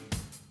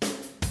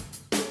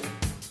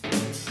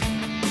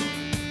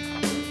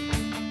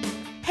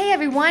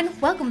everyone,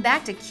 welcome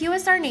back to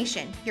QSR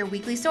Nation, your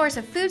weekly source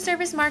of food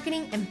service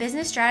marketing and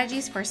business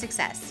strategies for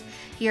success.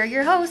 Here are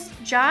your hosts,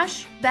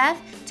 Josh,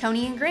 Beth,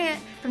 Tony, and Grant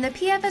from the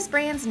PFS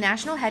Brands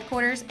National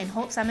Headquarters in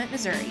Holt Summit,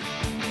 Missouri.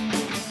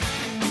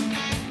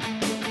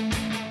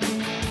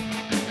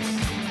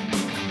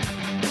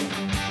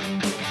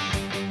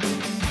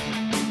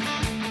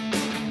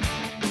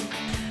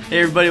 Hey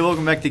everybody,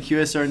 welcome back to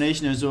QSR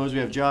Nation. As always, we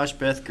have Josh,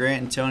 Beth,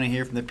 Grant, and Tony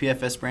here from the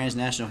PFS Brands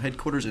National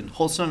Headquarters in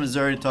Holt Summit,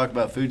 Missouri to talk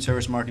about food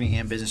service marketing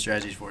and business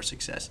strategies for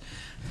success.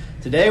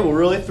 Today, we're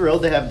really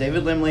thrilled to have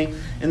David Lemley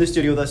in the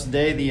studio with us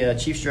today, the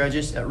Chief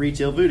Strategist at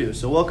Retail Voodoo.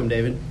 So welcome,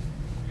 David.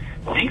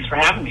 Thanks for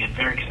having me. I'm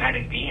very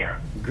excited to be here.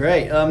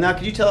 Great. Now,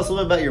 could you tell us a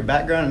little bit about your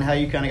background and how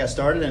you kind of got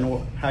started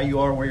and how you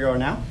are where you are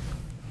now?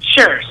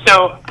 Sure.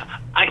 So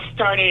I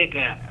started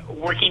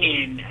working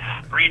in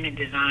brand and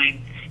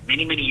design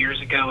many years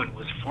ago and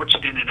was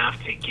fortunate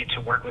enough to get to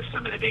work with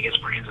some of the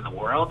biggest brands in the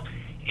world.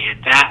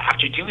 And that,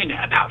 after doing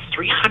about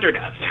 300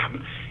 of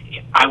them,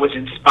 I was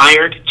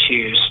inspired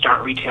to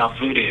start Retail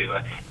Voodoo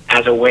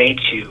as a way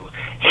to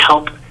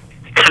help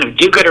kind of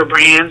do-gooder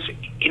brands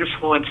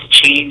influence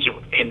change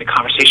in the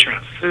conversation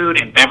around food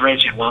and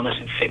beverage and wellness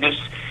and fitness.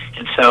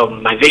 And so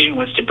my vision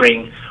was to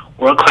bring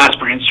world-class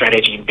brand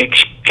strategy and big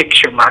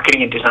picture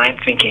marketing and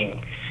design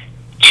thinking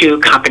to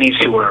companies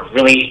who were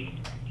really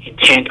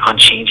intent on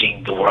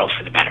changing the world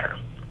for the better.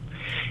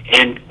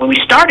 And when we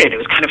started, it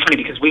was kind of funny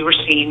because we were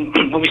seen,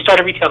 when we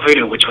started Retail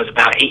Voodoo, which was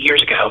about 8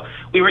 years ago,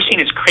 we were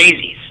seen as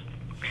crazies.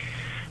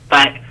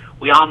 But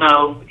we all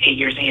know 8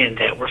 years in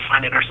that we're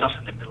finding ourselves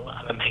in the middle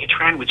of a mega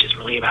trend, which is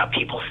really about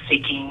people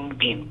seeking,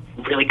 being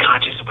really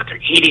conscious of what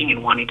they're eating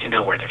and wanting to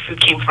know where their food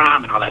came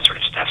from and all that sort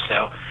of stuff.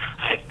 So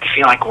I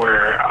feel like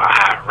we're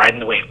riding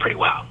the wave pretty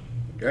well.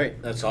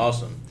 Great. That's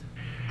awesome.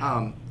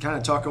 Kind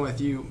of talking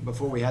with you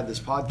before we had this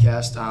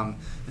podcast,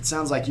 it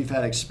sounds like you've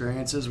had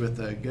experiences with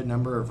a good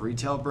number of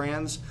retail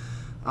brands.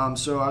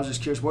 So I was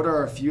just curious, what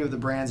are a few of the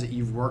brands that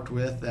you've worked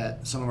with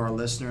that some of our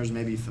listeners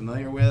may be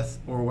familiar with,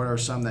 or what are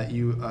some that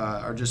you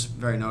are just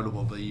very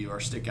notable to you or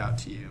stick out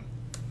to you?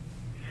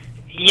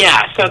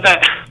 Yeah, so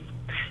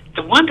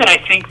the one that I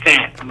think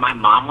that my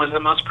mom was the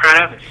most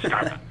proud of is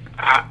Starbucks.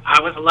 I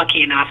was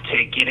lucky enough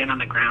to get in on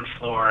the ground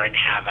floor and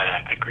have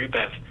a group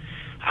of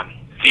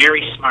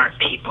very smart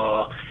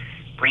people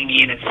bring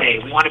me in and say,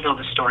 we want to build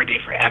a store a day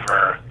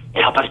forever,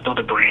 help us build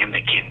a brand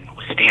that can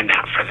withstand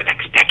that for the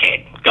next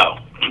decade. Go.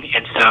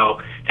 And so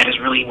that is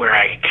really where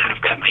I kind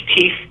of cut my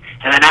teeth.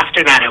 And then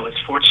after that, I was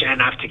fortunate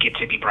enough to get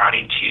to be brought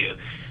into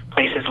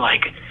places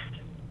like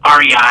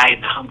REI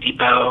and the Home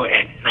Depot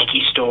and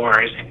Nike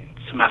stores and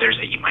some others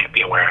that you might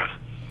be aware of.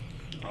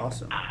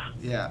 Awesome.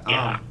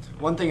 Yeah.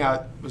 One thing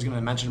I was going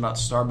to mention about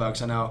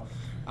Starbucks, I know,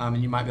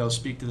 and you might be able to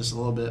speak to this a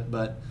little bit,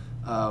 but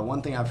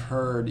one thing I've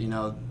heard,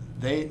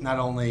 they not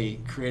only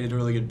created a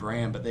really good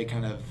brand, but they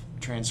kind of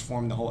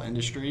transformed the whole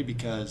industry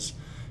because,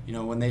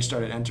 when they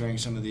started entering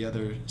some of the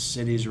other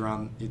cities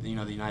around, the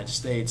United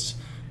States,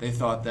 they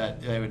thought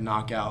that they would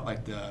knock out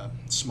like the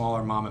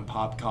smaller mom and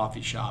pop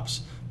coffee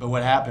shops. But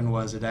what happened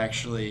was it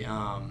actually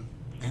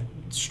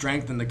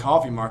strengthened the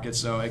coffee market,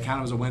 so it kind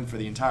of was a win for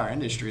the entire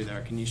industry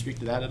there. Can you speak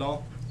to that at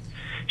all?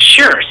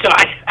 Sure. So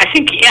I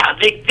think,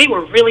 they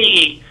were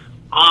really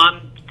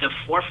on the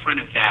forefront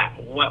of that.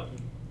 What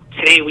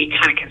today we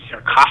kind of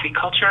consider coffee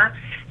culture,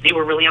 they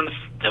were really on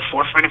the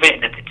forefront of it,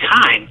 and at the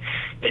time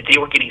that they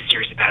were getting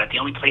serious about it, the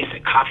only place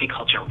that coffee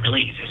culture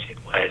really existed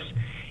was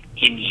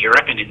in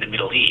Europe and in the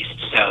Middle East.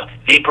 So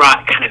they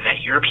brought kind of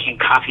that European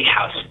coffee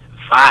house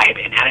vibe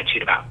and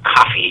attitude about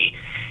coffee,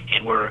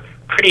 and were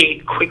pretty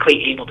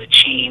quickly able to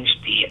change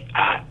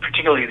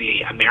particularly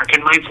the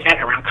American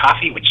mindset around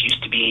coffee, which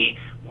used to be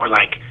more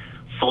like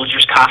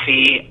Folgers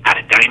coffee at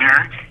a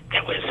diner.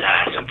 That was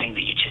something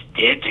that you just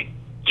did to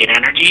get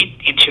energy,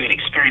 into an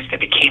experience that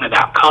became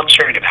about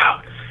culture and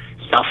about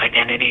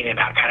self-identity and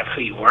about kind of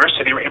who you were.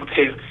 So they were able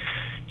to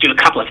do a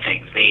couple of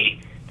things. They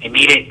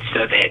made it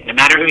so that no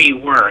matter who you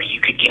were,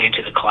 you could get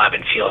into the club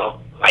and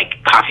feel like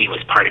coffee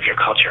was part of your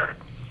culture.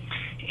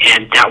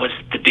 And that was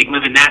the big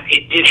move in that.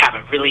 It did have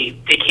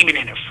they came in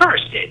at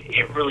first,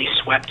 it really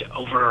swept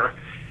over,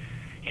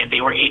 and they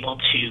were able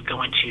to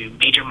go into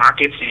major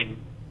markets and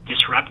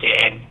disrupt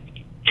it. And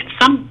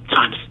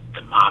sometimes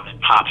the mom and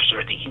pops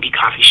or the indie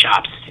coffee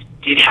shops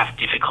did have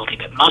difficulty,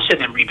 but most of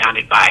them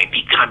rebounded by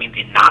becoming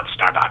the not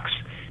Starbucks,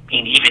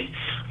 being even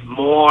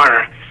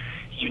more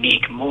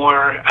unique,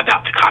 more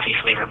about the coffee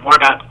flavor, more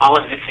about all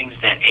of the things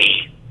that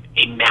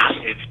a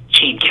massive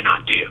chain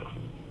cannot do.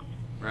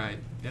 Right.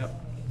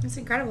 Yep. That's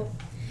incredible.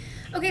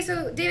 Okay,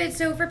 so David,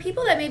 for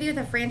people that may be with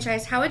a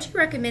franchise, how would you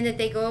recommend that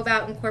they go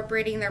about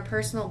incorporating their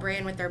personal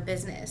brand with their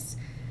business?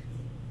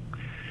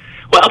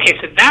 Well, okay,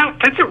 so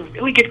that's a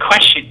really good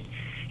question,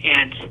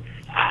 and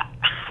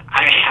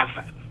I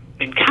have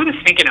been kind of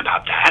thinking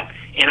about that,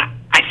 and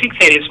I think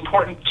that it's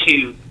important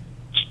to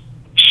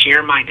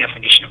share my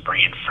definition of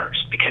brand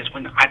first, because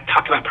when I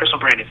talk about personal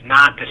brand, it's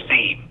not the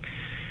same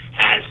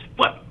as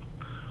what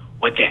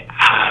the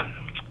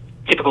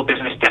typical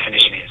business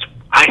definition is.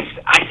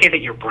 I say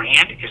that your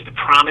brand is the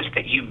promise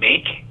that you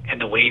make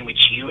and the way in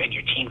which you and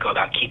your team go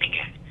about keeping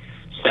it.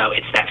 So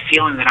it's that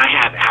feeling that I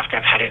have after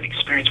I've had an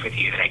experience with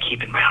you that I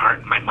keep in my heart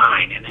and my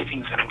mind, and the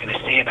things that I'm going to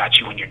say about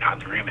you when you're not in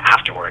the room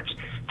afterwards,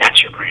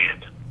 that's your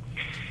brand.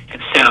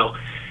 And so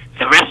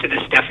the rest of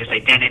this stuff is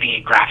identity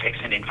and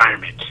graphics and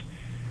environment.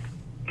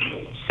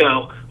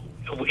 So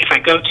if I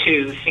go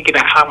to think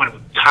about how I want to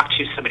talk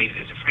to somebody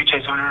who's a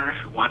franchise owner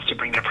who wants to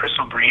bring their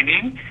personal brand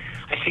in,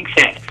 I think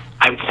that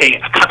I would say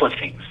a couple of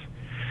things.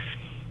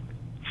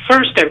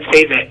 First, I would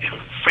say that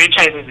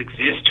franchises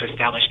exist to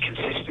establish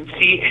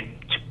consistency and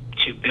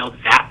to build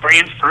that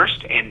brand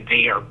first, and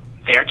they are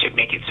there to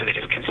make it so that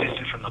it's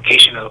consistent from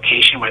location to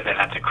location, whether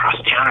that's across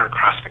town or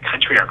across the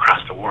country or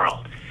across the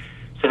world.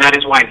 So that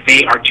is why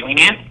they are doing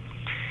it,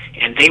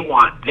 and they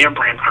want their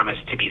brand promise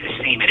to be the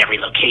same at every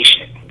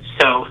location.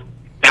 So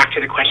back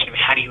to the question of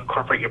how do you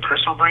incorporate your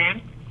personal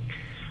brand?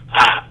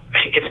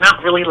 It's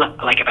not really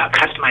like about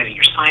customizing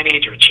your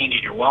signage or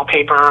changing your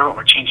wallpaper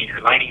or changing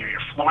your lighting or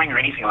your flooring or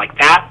anything like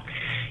that.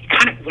 It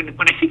kind of,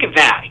 when I think of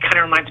that, it kind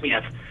of reminds me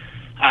of,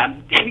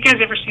 have you guys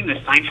ever seen the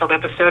Seinfeld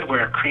episode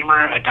where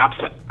Kramer adopts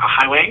a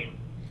highway?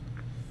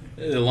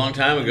 A long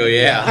time ago,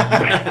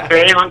 yeah.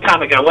 Very long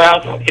time ago.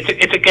 Well,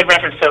 it's a good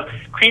reference. So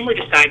Kramer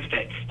decides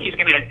that he's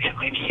going to,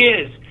 in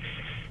his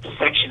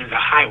section of the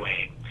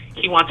highway,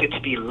 he wants it to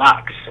be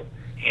luxe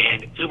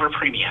and uber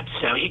premium.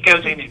 So he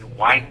goes in and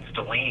widens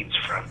the lanes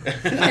from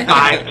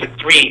 5 to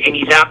 3, and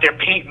he's out there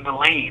painting the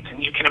lanes.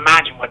 And you can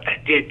imagine what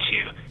that did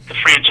to the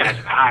franchise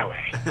of the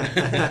highway.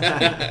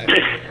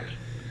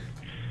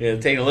 Yeah,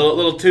 taking a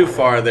little too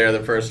far there, the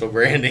personal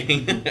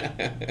branding.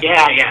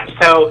 Yeah.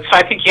 So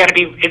I think you got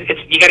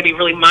to be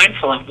really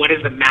mindful of what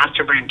is the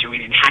master brand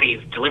doing and how do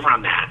you deliver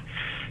on that.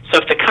 So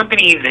if the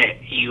company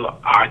that you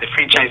are the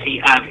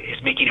franchisee of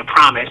is making a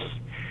promise,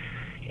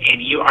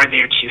 and you are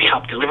there to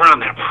help deliver on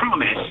that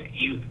promise,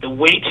 the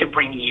way to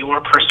bring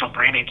your personal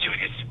brand into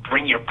it is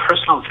bring your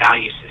personal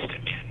value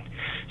system in.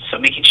 So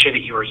making sure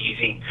that you are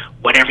using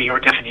whatever your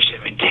definition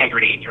of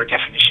integrity and your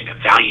definition of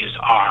values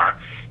are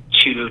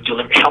to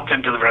help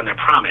them deliver on their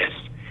promise.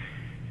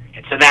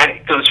 And so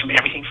that goes from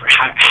everything for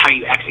how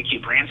you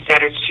execute brand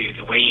standards to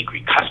the way you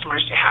greet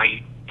customers to how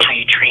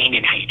you train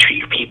and how you treat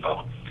your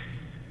people.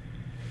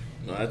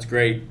 Well, that's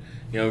great,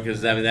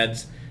 because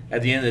that's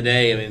at the end of the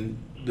day. I mean,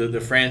 the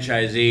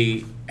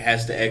franchisee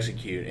has to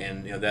execute,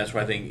 and that's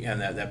why I think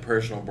having that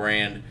personal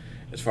brand,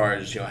 as far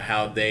as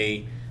how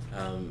they,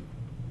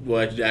 actually,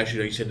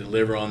 like you said,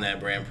 deliver on that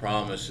brand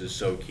promise is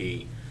so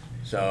key.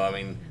 So I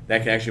mean,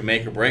 that can actually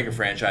make or break a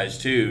franchise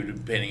too,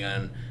 depending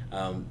on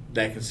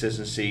that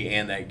consistency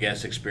and that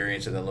guest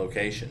experience at the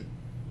location.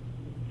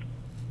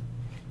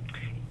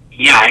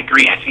 Yeah, I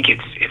agree. I think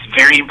it's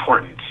very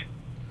important.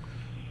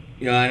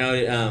 I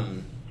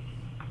know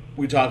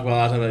we talk about a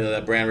lot of times about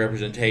that brand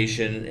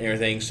representation and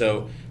everything.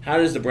 So how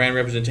does the brand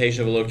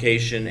representation of a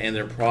location and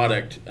their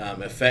product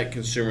affect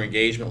consumer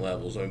engagement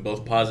levels? I mean,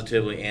 both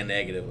positively and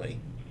negatively.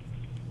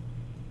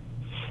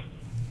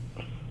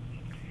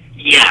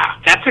 Yeah,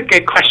 that's a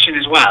good question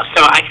as well.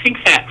 So I think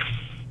that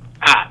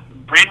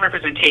brand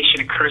representation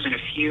occurs in a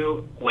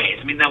few ways.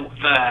 I mean,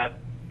 the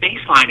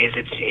baseline is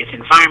it's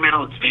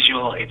environmental, it's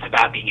visual, it's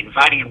about being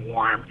inviting and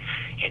warm,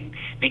 and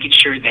making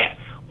sure that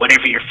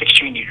whatever you're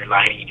fixturing, your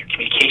lighting, and your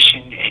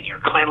communication, and your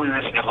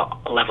cleanliness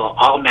level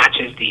all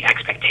matches the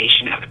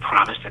expectation of the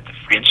promise that the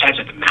franchise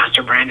or the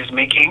master brand is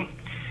making.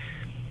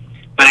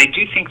 But I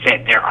do think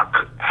that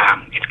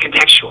it's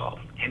contextual.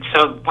 And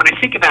so when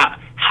I think about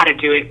how to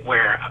do it,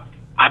 where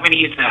I'm going to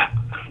use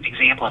the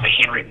example of a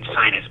handwritten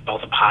sign as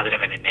both a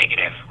positive and a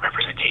negative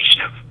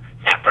representation of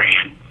that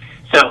brand.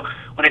 So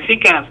when I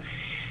think of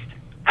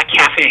a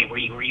cafe where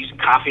you were using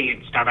coffee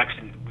in Starbucks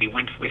and we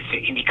went with the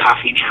indie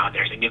coffee and how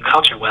there's a new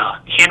culture, well,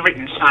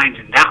 handwritten signs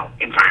in that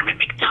environment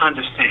make tons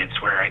of sense,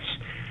 where it's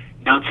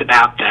notes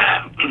about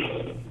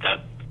the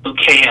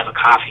bouquet of a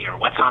coffee or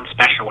what's on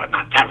special or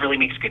whatnot. That really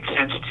makes good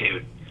sense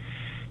to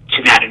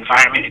that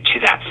environment and to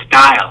that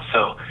style.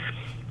 So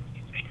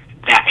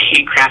that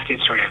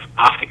handcrafted sort of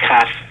off the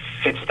cuff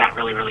fits that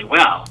really, really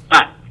well.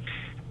 But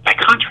by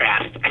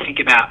contrast, I think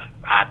about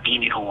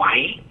being in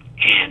Hawaii,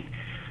 and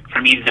for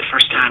me, the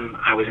first time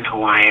I was in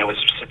Hawaii, I was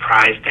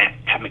surprised that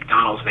at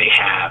McDonald's they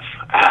have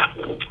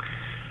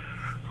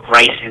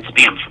rice and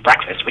Spam for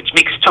breakfast, which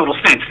makes total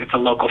sense. It's a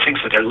local thing,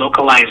 so they're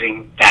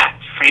localizing that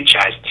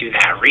franchise to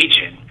that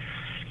region.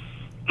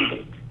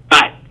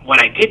 But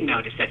what I did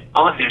note is that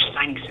all of their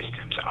signing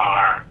systems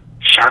are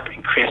sharp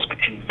and crisp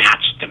and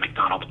match the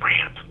McDonald's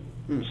brand.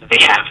 So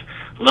they have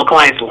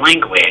localized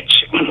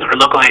language or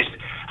localized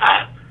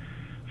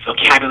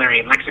vocabulary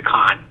and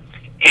lexicon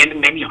and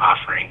menu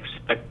offerings,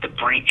 but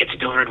it's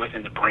delivered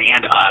within the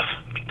brand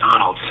of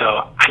McDonald's.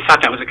 So I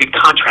thought that was a good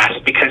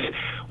contrast, because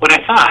what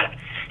I thought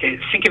is,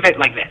 think of it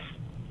like this.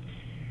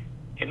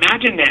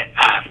 Imagine that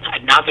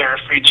another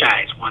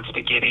franchise wants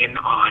to get in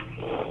on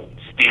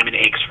Spam and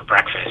eggs for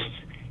breakfast,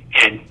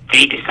 and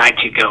they decide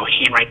to go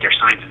handwrite their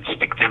signs and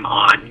stick them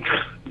on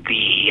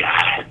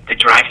the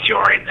drive-thru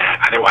or in the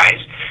otherwise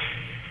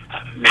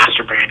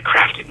master brand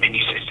crafted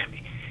menu system.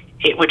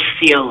 it would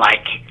feel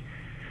like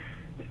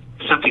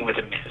something was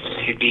amiss.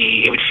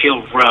 It would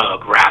feel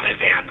rogue rather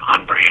than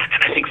on brand,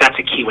 and I think that's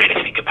a key way to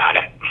think about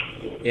it.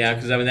 Yeah,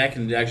 because that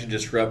can actually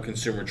disrupt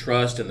consumer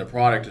trust in the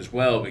product as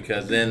well,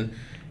 because then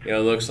it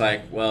looks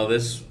like, well, the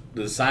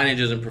signage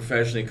isn't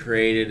professionally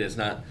created, it's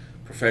not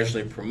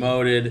professionally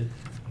promoted,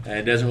 and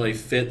it doesn't really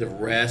fit the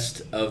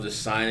rest of the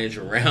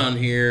signage around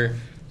here.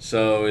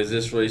 So is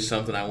this really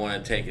something I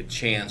want to take a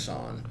chance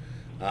on?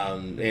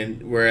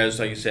 And whereas,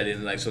 like you said,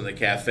 in like some of the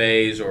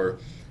cafes or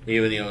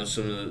even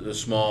some of the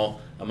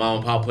small mom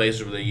and pop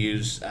places where they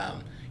use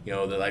they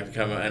like to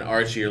come an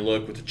archier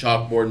look with the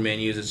chalkboard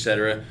menus,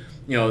 etc.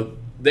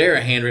 They're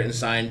a handwritten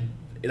sign,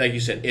 like you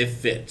said, it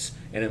fits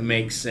and it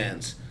makes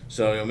sense.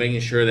 So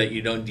making sure that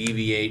you don't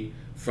deviate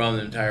from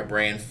the entire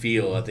brand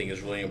feel, I think,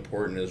 is really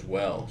important as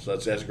well. So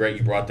that's great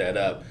you brought that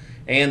up,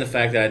 and the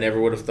fact that I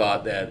never would have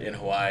thought that in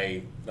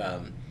Hawaii.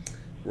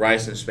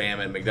 Rice and spam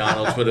at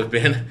McDonald's would have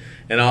been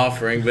an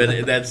offering,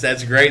 but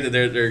that's great that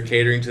they're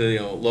catering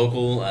to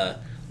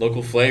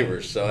local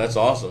flavors. So that's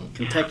awesome.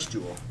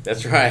 Contextual.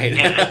 That's right.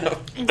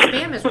 And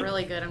spam is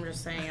really good. I'm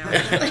just saying.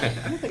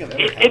 I don't think I've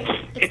ever had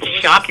it. It's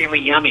shockingly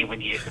yummy when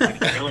you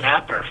grill it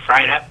up or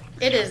fry it up.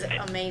 It is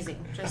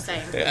amazing. Just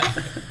saying. Yeah.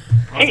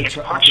 Hey, it's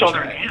pork shoulder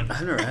and ham.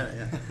 I've never had it,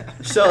 yeah.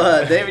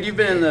 So, David, you've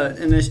been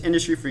in this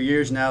industry for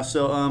years now.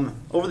 So,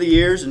 over the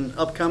years and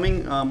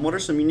upcoming, what are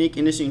some unique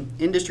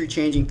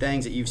industry-changing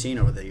things that you've seen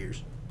over the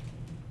years?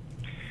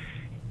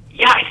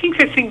 Yeah, I think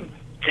the thing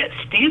that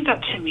stands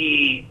out to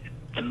me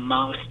the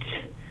most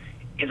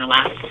in the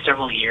last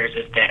several years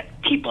is that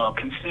people,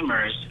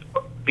 consumers,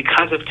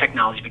 because of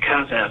technology,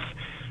 because of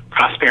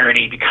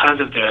prosperity, because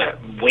of the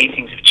way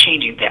things are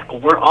changing,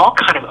 that we're all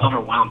kind of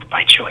overwhelmed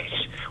by choice.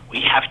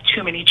 We have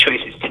too many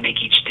choices to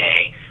make each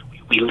day.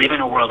 We live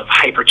in a world of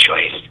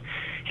hyper-choice.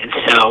 And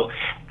so,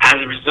 as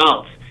a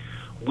result,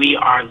 we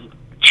are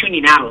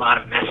tuning out a lot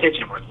of message,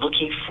 and we're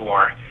looking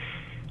for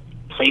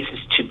places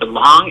to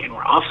belong, and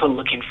we're also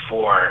looking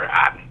for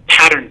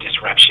pattern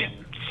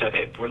disruption, so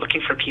that we're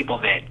looking for people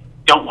that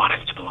don't want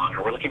us to belong,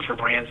 or we're looking for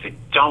brands that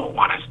don't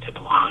want us to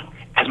belong,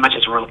 as much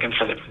as we're looking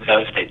for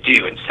those that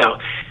do. And so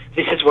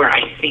this is where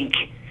I think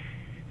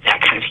that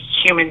kind of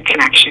human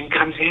connection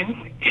comes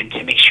in, and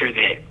to make sure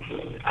that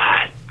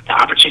the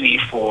opportunity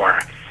for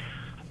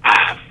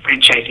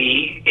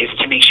franchisee is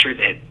to make sure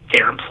that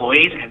their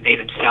employees and they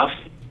themselves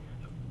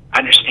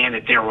understand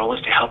that their role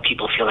is to help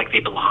people feel like they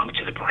belong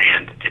to the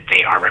brand that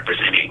they are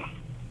representing.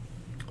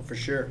 For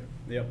sure.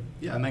 Yep.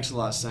 Yeah, it makes a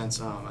lot of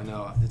sense. I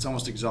know it's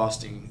almost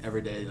exhausting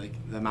every day, like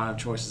the amount of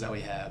choices that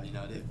we have.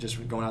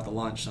 Just going out to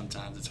lunch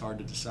sometimes it's hard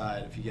to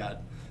decide if you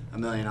got a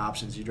million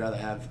options. I'd rather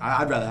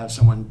have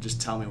someone just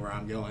tell me where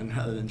I'm going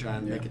rather than try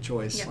and make a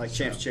choice. Yeah. Like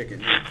Champ's Chicken.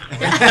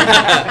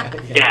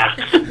 Yeah,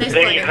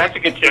 that's a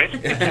good choice.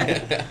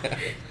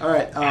 All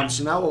right,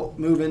 so now we'll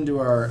move into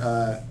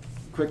our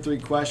quick 3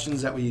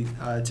 questions that we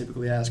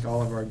typically ask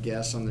all of our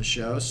guests on the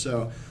show.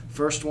 So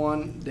first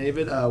one,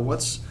 David,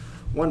 what's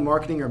one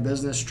marketing or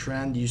business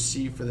trend you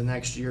see for the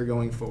next year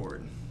going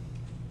forward?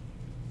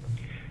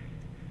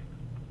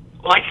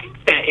 Well, I think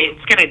that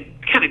it's going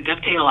to kind of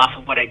dovetail off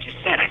of what I just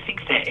said. I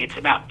think that it's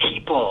about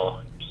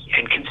people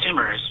and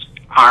consumers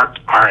are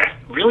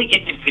really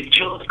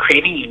individuals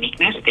craving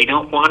uniqueness. They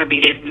don't want to be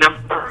the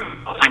number.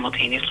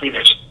 Simultaneously,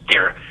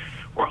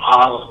 we're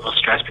all a little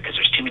stressed because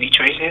there's too many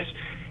choices,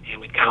 and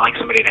we'd kind of like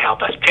somebody to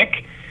help us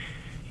pick.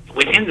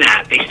 Within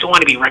that, they still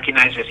want to be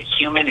recognized as a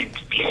human and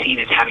be seen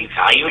as having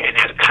value, and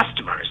as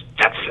customers,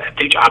 that's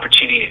a huge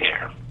opportunity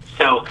there.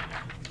 So,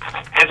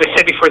 as I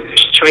said before,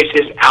 there's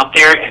choices out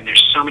there, and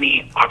there's so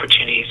many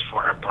opportunities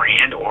for a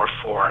brand or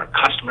for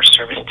customer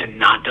service to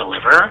not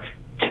deliver,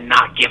 to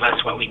not give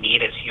us what we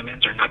need as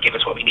humans, or not give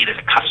us what we need as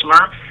a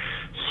customer.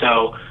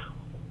 So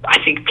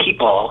I think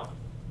people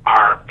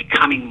are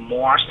becoming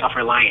more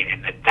self-reliant,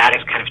 and that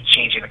is kind of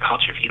changing the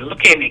culture. If you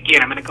look at it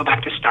again, I'm going to go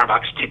back to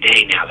Starbucks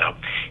today now, though.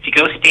 If you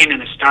go stand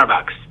in a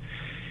Starbucks,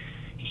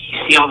 you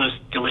see all those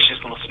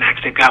delicious little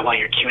snacks they've got while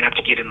you're queuing up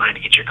to get in line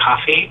to get your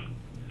coffee.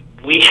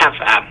 We have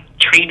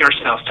trained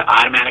ourselves to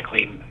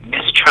automatically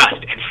mistrust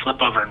and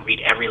flip over and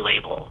read every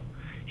label.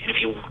 And if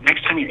you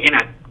next time you're in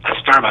a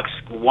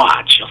Starbucks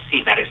watch, you'll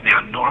see that is now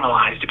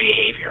normalized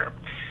behavior.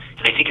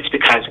 And I think it's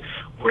because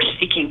we're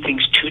seeking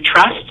things to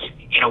trust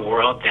in a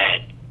world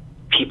that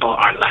people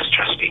are less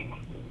trusting.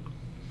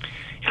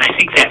 And I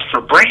think that for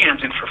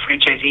brands and for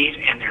franchisees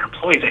and their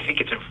employees, I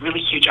think it's a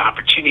really huge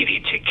opportunity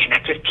to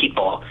connect with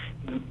people,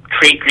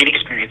 create great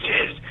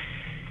experiences,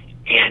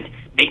 and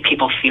make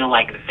people feel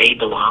like they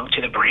belong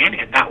to the brand,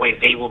 and that way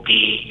they will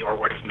be your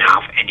word of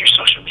mouth and your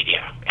social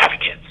media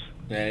advocates.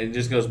 Yeah, it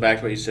just goes back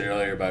to what you said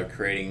earlier about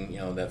creating,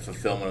 that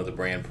fulfillment of the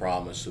brand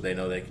promise, so they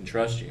know they can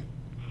trust you.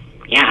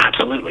 Yeah,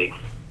 absolutely.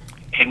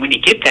 And when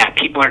you get that,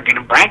 people are going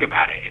to brag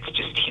about it. It's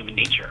just human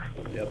nature.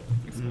 Yep.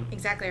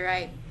 Exactly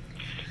right.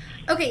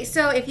 Okay,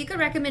 so if you could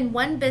recommend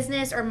one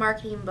business or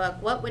marketing book,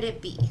 what would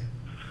it be?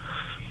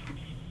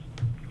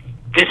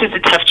 This is a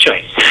tough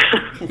choice.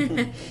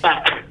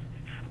 But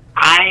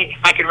if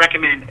I could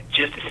recommend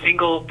just a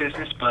single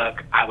business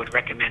book, I would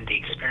recommend The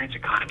Experience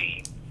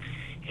Economy.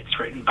 It's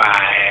written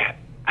by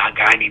a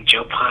guy named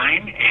Joe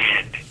Pine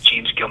and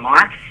James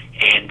Gilmore,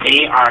 and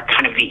they are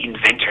kind of the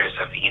inventors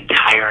of the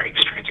entire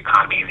experience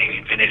economy. They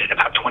invented it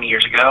about 20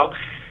 years ago.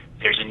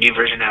 There's a new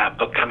version of that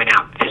book coming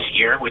out this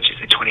year, which is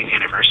the 20th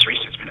anniversary,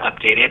 so it's been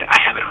updated. I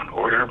have it on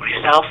order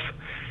myself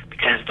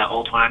because the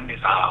old one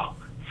is all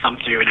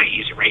thumbed through and I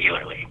use it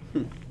regularly.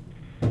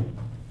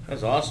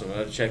 That's awesome. I'll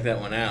have to check that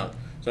one out.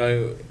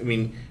 So, I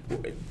mean,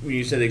 when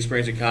you said the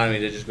experience economy,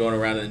 they're just going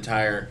around the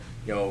entire,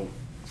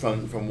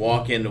 from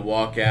walk in to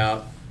walk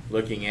out,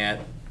 looking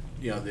at,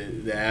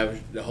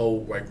 the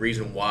whole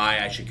reason why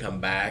I should come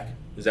back.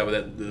 Is that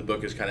what the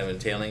book is kind of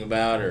entailing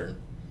about, or?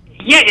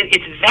 Yeah,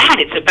 it's that.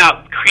 It's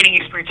about creating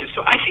experiences.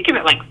 So I think of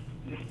it like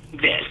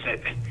this. That,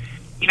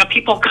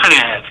 people kind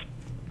of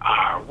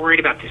are worried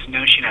about this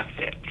notion of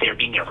there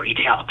being a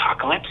retail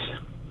apocalypse.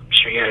 I'm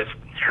sure you guys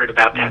heard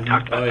about that,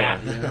 talked about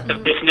that. Yeah.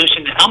 This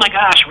notion that, oh my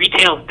gosh,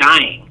 retail is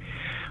dying.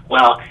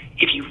 Well,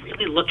 if you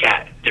really look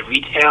at the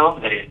retail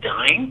that is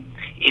dying,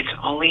 it's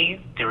only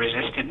the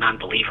resistant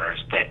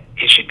non-believers that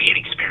it should be an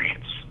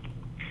experience.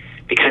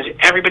 Because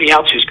everybody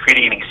else who's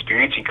creating an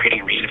experience and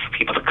creating a reason for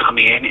people to come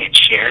in and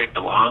share and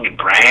belong and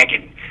brag,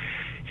 and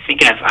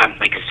think of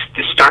like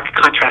the stark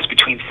contrast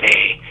between,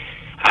 say,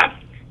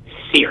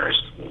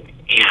 Sears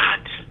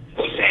and,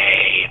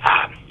 say,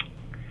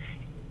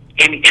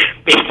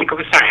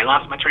 basically, sorry, I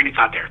lost my train of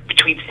thought there.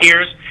 Between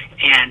Sears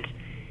and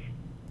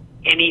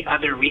any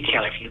other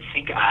retailer, if you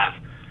think of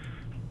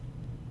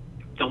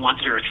the ones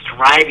that are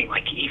thriving,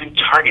 like even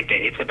Target,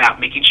 that it's about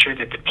making sure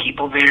that the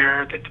people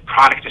there, that the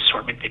product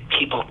assortment, that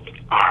people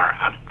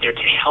are there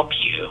to help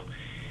you.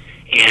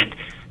 And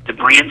the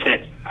brands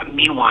that,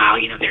 meanwhile,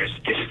 there's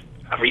this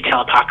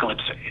retail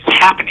apocalypse is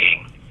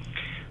happening,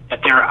 but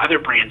there are other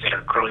brands that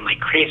are growing like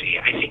crazy.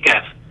 I think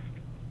of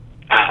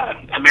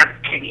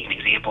American, an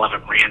example of a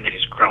brand that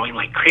is growing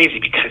like crazy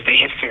because they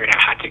have figured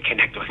out how to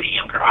connect with a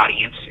younger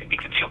audience and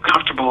make them feel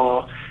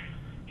comfortable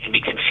and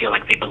make them feel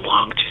like they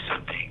belong to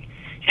something.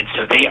 And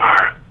so they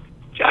are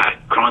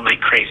growing like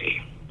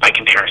crazy by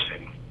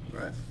comparison.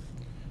 Right.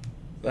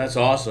 That's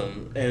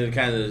awesome. And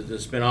kind of the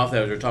spin off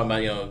that, we're talking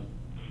about,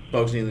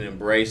 folks need to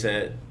embrace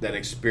that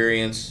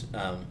experience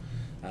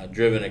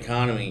driven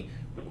economy.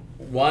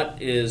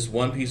 What is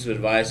one piece of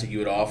advice that you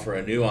would offer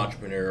a new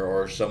entrepreneur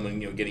or someone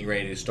getting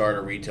ready to start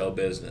a retail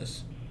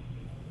business?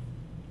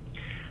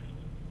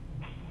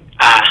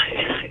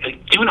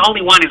 Doing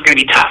only one is going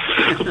to be tough.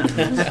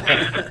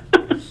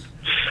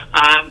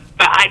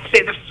 But I'd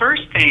say the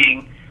first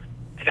thing,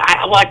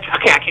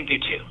 I can do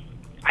two.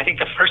 I think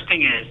the first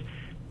thing is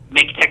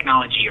make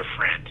technology your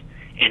friend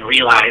and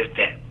realize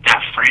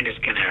that friend is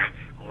going to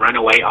run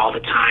away all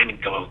the time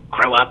and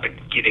grow up and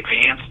get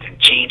advanced and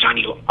change on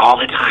you all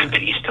the time,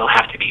 but you still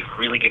have to be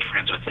really good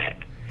friends with it.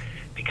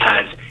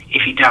 Because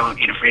if you don't,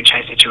 in a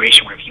franchise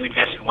situation where if you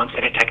invest in one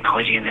set of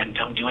technology and then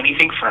don't do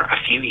anything for a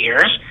few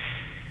years,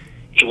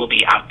 it will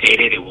be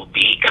outdated, it will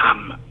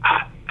become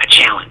a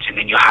challenge, and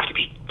then you'll have to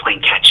be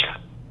playing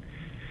catch-up.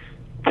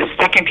 The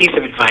second piece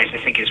of advice, I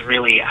think, is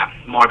really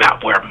more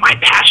about where my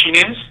passion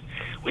is,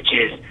 which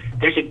is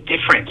there's a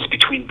difference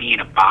between being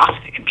a boss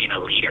and being a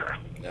leader.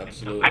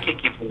 Absolutely. I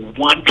could give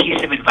one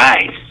piece of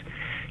advice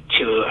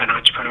to an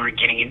entrepreneur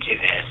getting into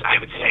this. I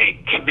would say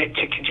commit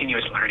to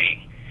continuous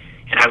learning.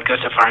 And I would go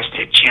so far as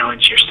to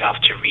challenge yourself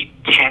to read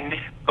 10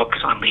 books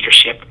on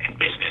leadership and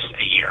business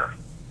a year.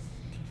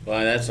 Well,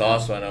 that's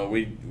awesome. I know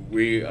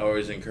we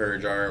always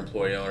encourage our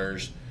employee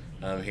owners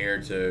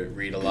here to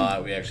read a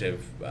lot. We actually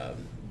have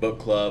book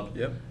club.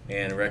 Yep.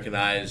 And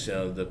recognize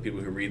the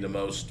people who read the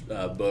most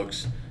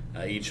books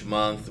each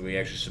month. We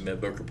actually submit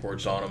book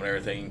reports on them and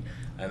everything,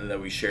 and that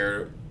we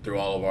share through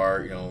all of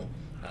our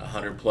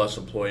 100 plus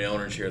employee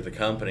owners here at the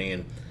company.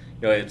 And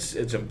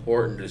it's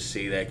important to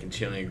see that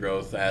continuing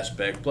growth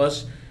aspect.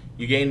 Plus,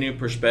 you gain new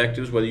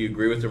perspectives, whether you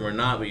agree with them or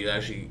not. But you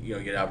actually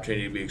get an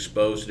opportunity to be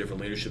exposed to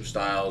different leadership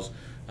styles,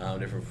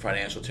 different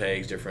financial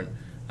takes, different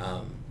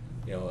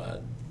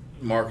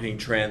marketing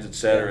trends,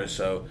 etc.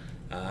 So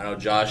I know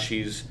Josh,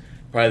 he's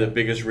probably the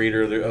biggest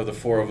reader of the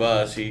four of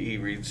us. He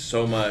reads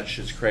so much,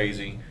 it's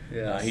crazy.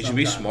 Yeah, he should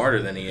be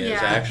smarter than he is,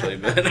 Yeah. actually.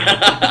 But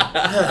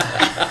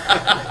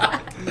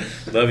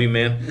love you,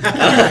 man.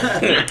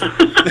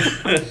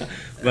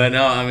 But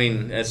no, I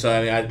think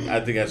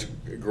that's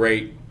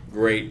great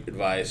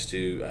advice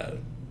to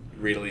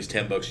read at least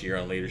 10 books a year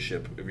on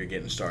leadership if you're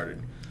getting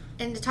started.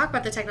 And to talk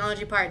about the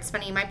technology part, it's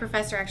funny, my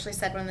professor actually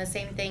said one of the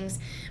same things.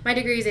 My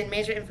degree is in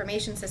management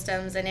information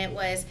systems, and it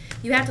was,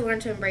 you have to learn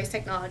to embrace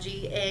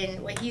technology. And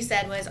what he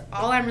said was,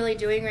 all I'm really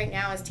doing right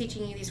now is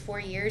teaching you these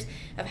 4 years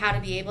of how to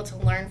be able to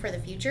learn for the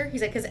future. He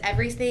said, because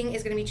everything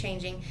is going to be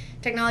changing.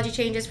 Technology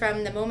changes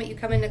from the moment you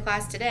come into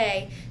class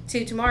today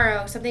to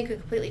tomorrow. Something could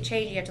completely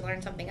change. You have to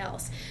learn something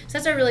else. So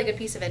that's a really good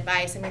piece of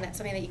advice. I mean, that's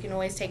something that you can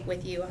always take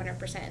with you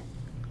 100%.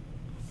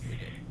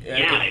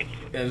 Yeah.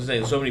 I was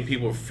saying, so many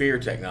people fear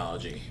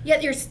technology.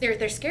 Yeah, they're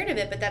scared of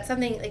it, but that's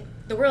something, like,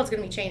 the world's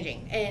going to be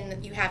changing,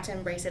 and you have to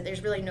embrace it.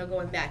 There's really no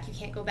going back. You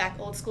can't go back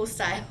old school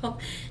style.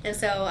 And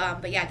so,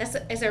 but yeah,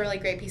 that's a really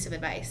great piece of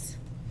advice.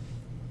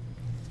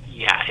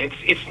 Yeah,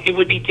 it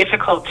would be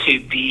difficult to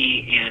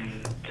be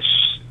in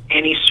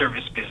any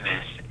service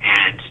business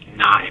and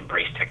not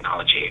embrace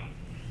technology.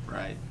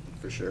 Right,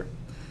 for sure.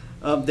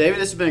 David,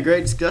 this has been a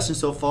great discussion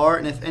so far,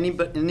 and if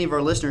any of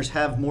our listeners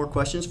have more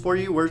questions for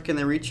you, where can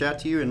they reach out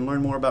to you and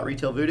learn more about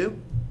Retail Voodoo?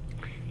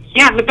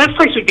 Yeah, the best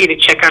place would be to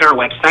check out our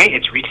website.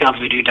 It's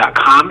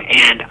retailvoodoo.com,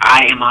 and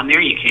I am on there.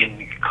 You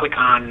can click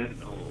on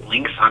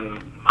links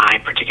on my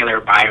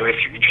particular bio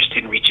if you're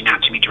interested in reaching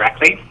out to me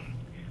directly.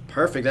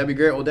 Perfect. That'd be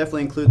great. We'll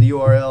definitely include the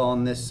URL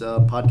on this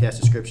podcast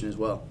description as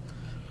well.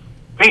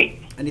 Great.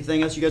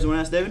 Anything else you guys want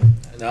to ask David?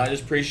 No, I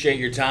just appreciate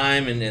your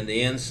time and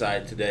the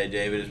insight today,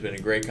 David. It's been a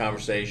great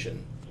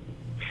conversation.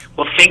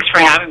 Well, thanks for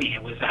having me.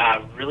 It was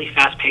really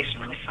fast-paced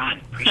and really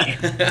fun.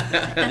 Appreciate it.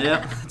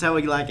 Yeah, that's how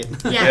we like it.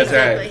 Yeah, That's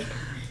exactly. right.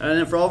 And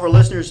then for all of our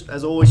listeners,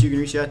 as always, you can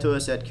reach out to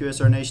us at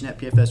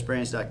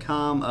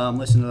qsrnation@pfsbrands.com.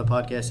 Listen to the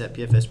podcast at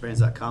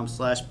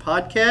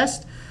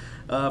pfsbrands.com/podcast.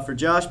 For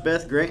Josh,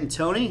 Beth, Grant, and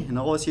Tony, and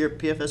all of us here at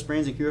PFS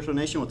Brands and QSR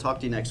Nation, we'll talk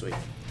to you next week.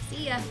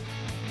 See ya.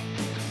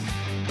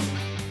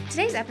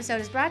 Today's episode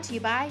is brought to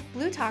you by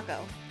Blue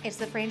Taco. It's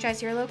the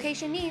franchise your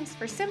location needs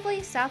for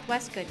simply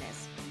Southwest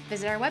goodness.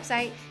 Visit our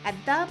website at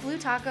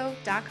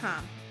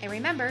thebluetaco.com. And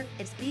remember,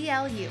 it's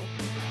BLU.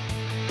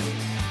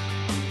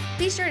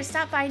 Be sure to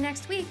stop by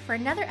next week for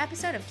another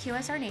episode of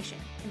QSR Nation.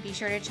 And be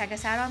sure to check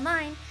us out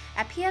online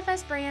at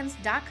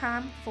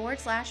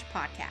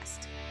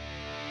pfsbrands.com/podcast.